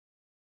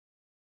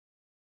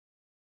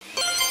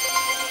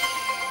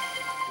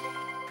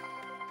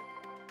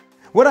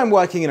When I'm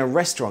working in a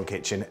restaurant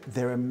kitchen,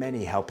 there are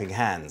many helping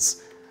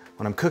hands.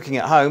 When I'm cooking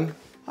at home,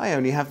 I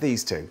only have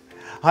these two.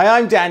 Hi,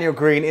 I'm Daniel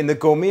Green in the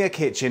Gourmia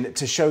kitchen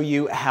to show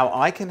you how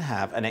I can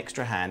have an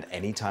extra hand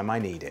anytime I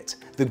need it.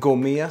 The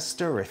Gourmia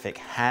Stiriffic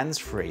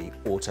hands-free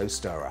auto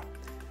stirrer.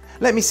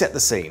 Let me set the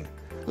scene.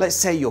 Let's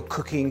say you're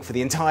cooking for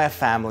the entire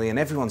family and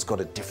everyone's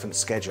got a different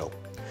schedule.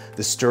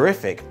 The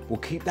Stiriffic will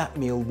keep that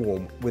meal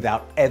warm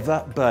without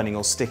ever burning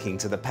or sticking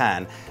to the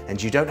pan,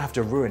 and you don't have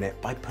to ruin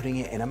it by putting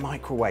it in a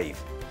microwave.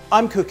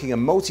 I'm cooking a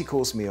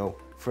multi-course meal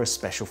for a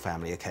special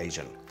family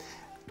occasion,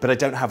 but I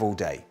don't have all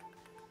day.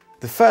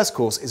 The first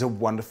course is a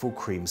wonderful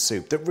cream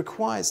soup that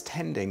requires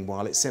tending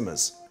while it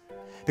simmers,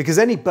 because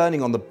any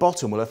burning on the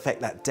bottom will affect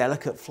that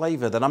delicate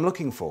flavour that I'm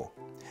looking for.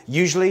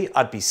 Usually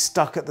I'd be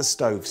stuck at the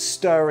stove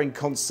stirring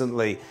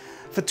constantly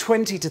for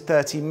 20 to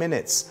 30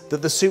 minutes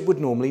that the soup would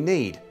normally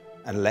need,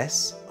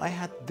 unless I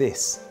had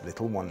this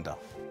little wonder.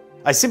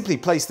 I simply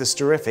place the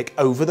Stiriffic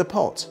over the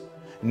pot.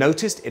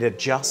 Notice it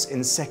adjusts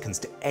in seconds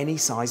to any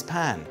size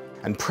pan,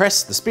 and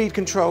press the speed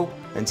control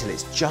until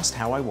it's just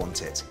how I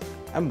want it,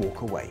 and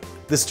walk away.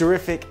 The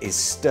Stiriffic is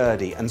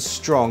sturdy and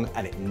strong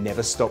and it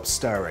never stops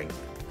stirring.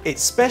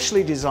 Its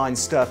specially designed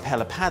stir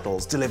peller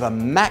paddles deliver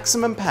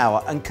maximum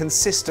power and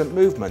consistent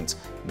movement,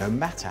 no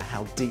matter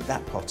how deep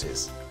that pot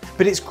is.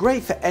 But it's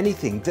great for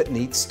anything that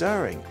needs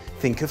stirring.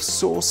 Think of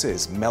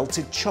sauces,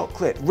 melted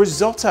chocolate,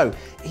 risotto,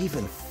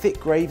 even thick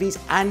gravies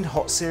and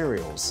hot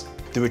cereals.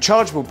 The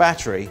rechargeable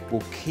battery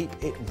will keep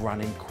it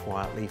running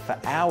quietly for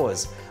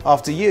hours.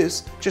 After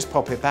use, just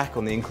pop it back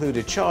on the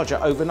included charger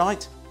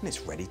overnight and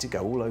it's ready to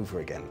go all over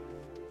again.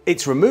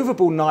 Its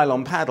removable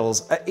nylon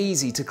paddles are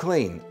easy to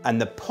clean,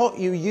 and the pot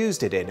you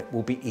used it in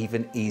will be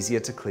even easier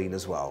to clean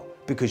as well,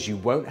 because you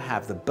won't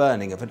have the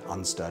burning of an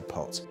unstirred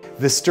pot.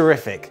 The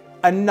Stiriffic,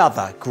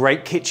 another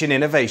great kitchen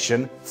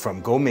innovation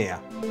from Gourmia.